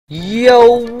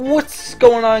Yo, what's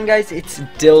going on, guys? It's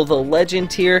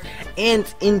DilltheLegend here, and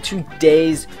in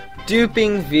today's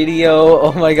duping video,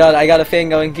 oh my god, I got a fan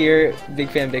going here, big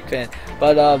fan.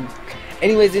 But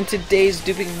anyways, in today's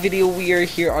duping video, we are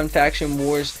here on Faction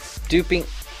Wars. Duping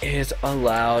is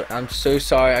allowed. I'm so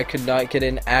sorry I could not get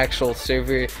an actual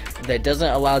server that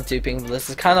doesn't allow duping. This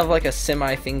is kind of like a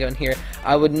semi thing going here.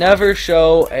 I would never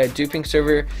show a duping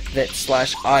server that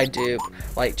 /idup,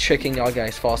 like tricking y'all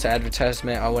guys, false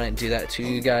advertisement. I wouldn't do that to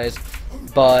you guys.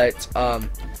 But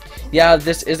yeah,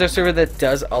 this is a server that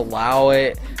does allow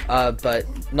it, but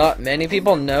not many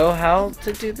people know how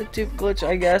to do the dupe glitch.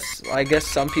 I guess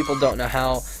some people don't know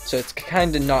how, so it's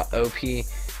kind of not OP.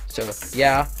 So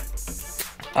yeah.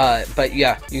 But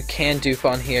yeah, you can dupe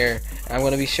on here, and I'm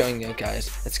going to be showing you guys.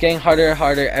 It's getting harder and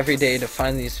harder every day to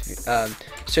find these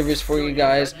servers for you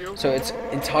guys, so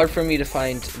it's hard for me to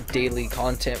find daily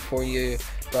content for you.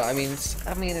 But I mean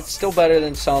it's still better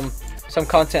than some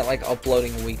content like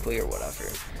uploading weekly or whatever.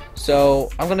 So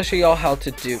I'm going to show y'all how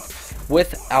to dupe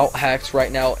without hacks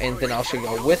right now, and then I'll show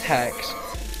y'all with hacks.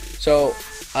 So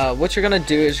what you're going to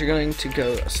do is you're going to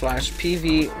go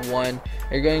 /pv1.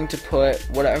 You're going to put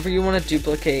whatever you want to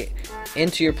duplicate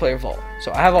into your player vault.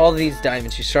 So I have all these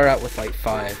diamonds. You start out with like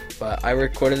 5, but I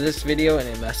recorded this video and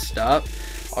it messed up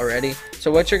already.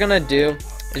 So what you're going to do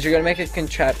is you're going to make a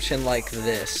contraption like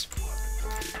this.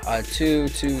 Two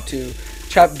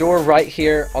trapdoor right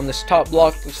here on this top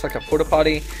block. Looks like a porta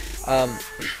potty.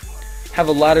 Have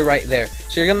a ladder right there.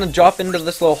 So you're going to drop into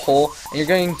this little hole, and you're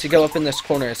going to go up in this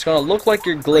corner. It's going to look like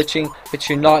you're glitching, but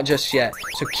you're not just yet.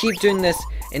 So keep doing this,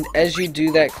 and as you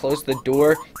do that, close the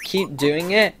door. Keep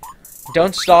doing it.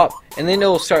 Don't stop, and then it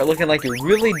will start looking like you're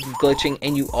really glitching,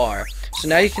 and you are. So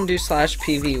now you can do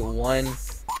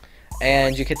 /pv1,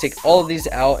 and you can take all of these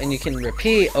out, and you can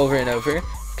repeat over and over,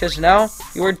 because now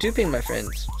you are duping, my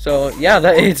friends. So yeah,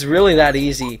 it's really that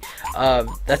easy.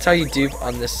 That's how you dupe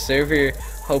on this server.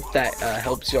 Hope that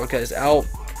helps y'all guys out.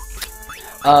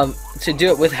 To do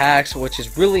it with hacks, which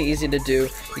is really easy to do,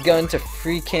 you go into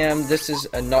freecam. This is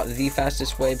not the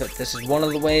fastest way, but this is one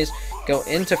of the ways. Go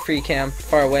into freecam,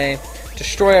 far away,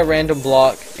 destroy a random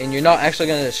block, and you're not actually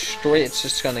going to destroy it, it's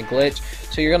just going to glitch.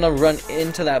 So you're going to run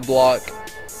into that block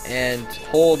and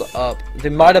hold up. They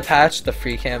might have patched the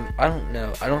freecam. I don't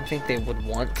know. I don't think they would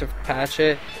want to patch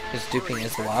it because duping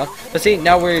is allowed. But see,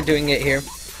 now we're doing it here.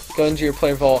 Go into your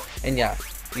player vault, and yeah,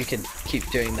 you can keep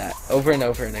doing that over and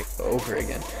over and over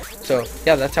again. So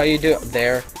yeah, that's how you do it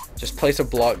there. Just place a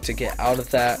block to get out of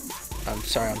that. I'm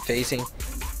sorry, I'm phasing.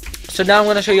 So now I'm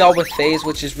going to show y'all with phase,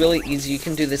 which is really easy. You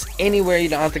can do this anywhere. You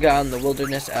don't have to go out in the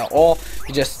wilderness at all.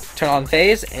 You just turn on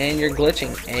phase and you're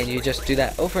glitching, and you just do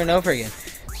that over and over again.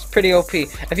 It's pretty OP.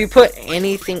 If you put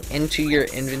anything into your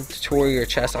inventory or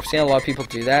chest, I've seen a lot of people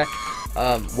do that.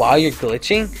 While you're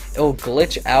glitching, it will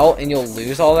glitch out and you'll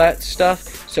lose all that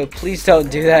stuff. So please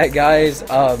don't do that, guys.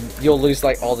 You'll lose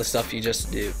like all the stuff you just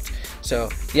duped. So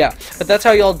yeah, but that's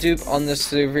how y'all dupe on this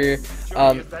server.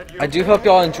 I do hope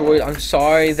y'all enjoyed. I'm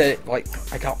sorry that like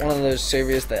I got one of those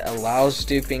servers that allows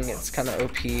duping. It's kind of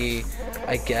OP,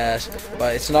 I guess,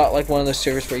 but it's not like one of those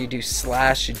servers where you do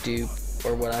 /dupe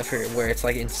or whatever, where it's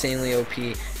like insanely OP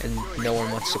and no one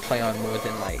wants to play on more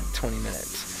than like 20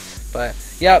 minutes. But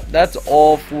yeah, that's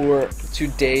all for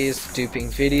today's duping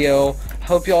video.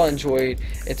 Hope y'all enjoyed.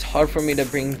 It's hard for me to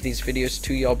bring these videos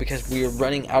to y'all because we are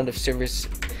running out of servers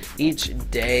each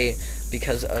day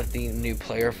because of the new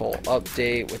player vault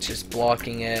update, which is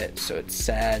blocking it, so it's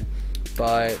sad.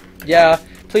 But yeah,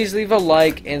 please leave a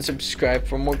like and subscribe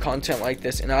for more content like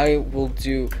this, and I will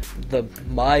do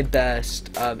my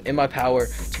best in my power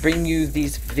to bring you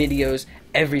these videos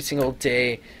every single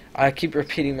day. I keep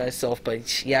repeating myself,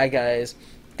 but yeah, guys,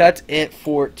 that's it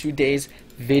for today's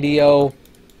video.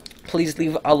 Please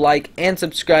leave a like and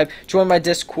subscribe. Join my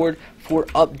Discord for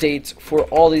updates for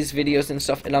all these videos and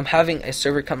stuff. And I'm having a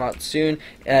server come out soon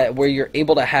where you're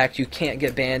able to hack. You can't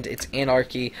get banned. It's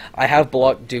anarchy. I have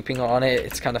blocked duping on it.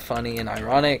 It's kind of funny and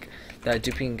ironic that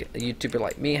duping a YouTuber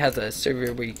like me has a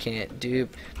server where you can't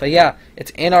dupe. But yeah,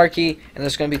 it's anarchy, and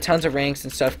there's going to be tons of ranks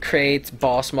and stuff, crates,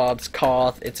 boss mobs,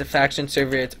 Koth. It's a faction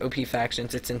server. It's OP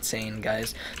factions. It's insane,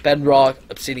 guys. Bedrock,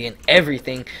 Obsidian,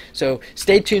 everything. So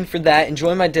stay tuned for that.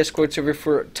 Enjoy my Discord server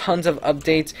for tons of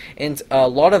updates and a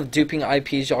lot of duping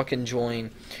IPs y'all can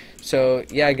join. So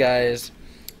yeah, guys,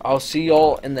 I'll see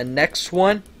y'all in the next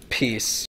one. Peace.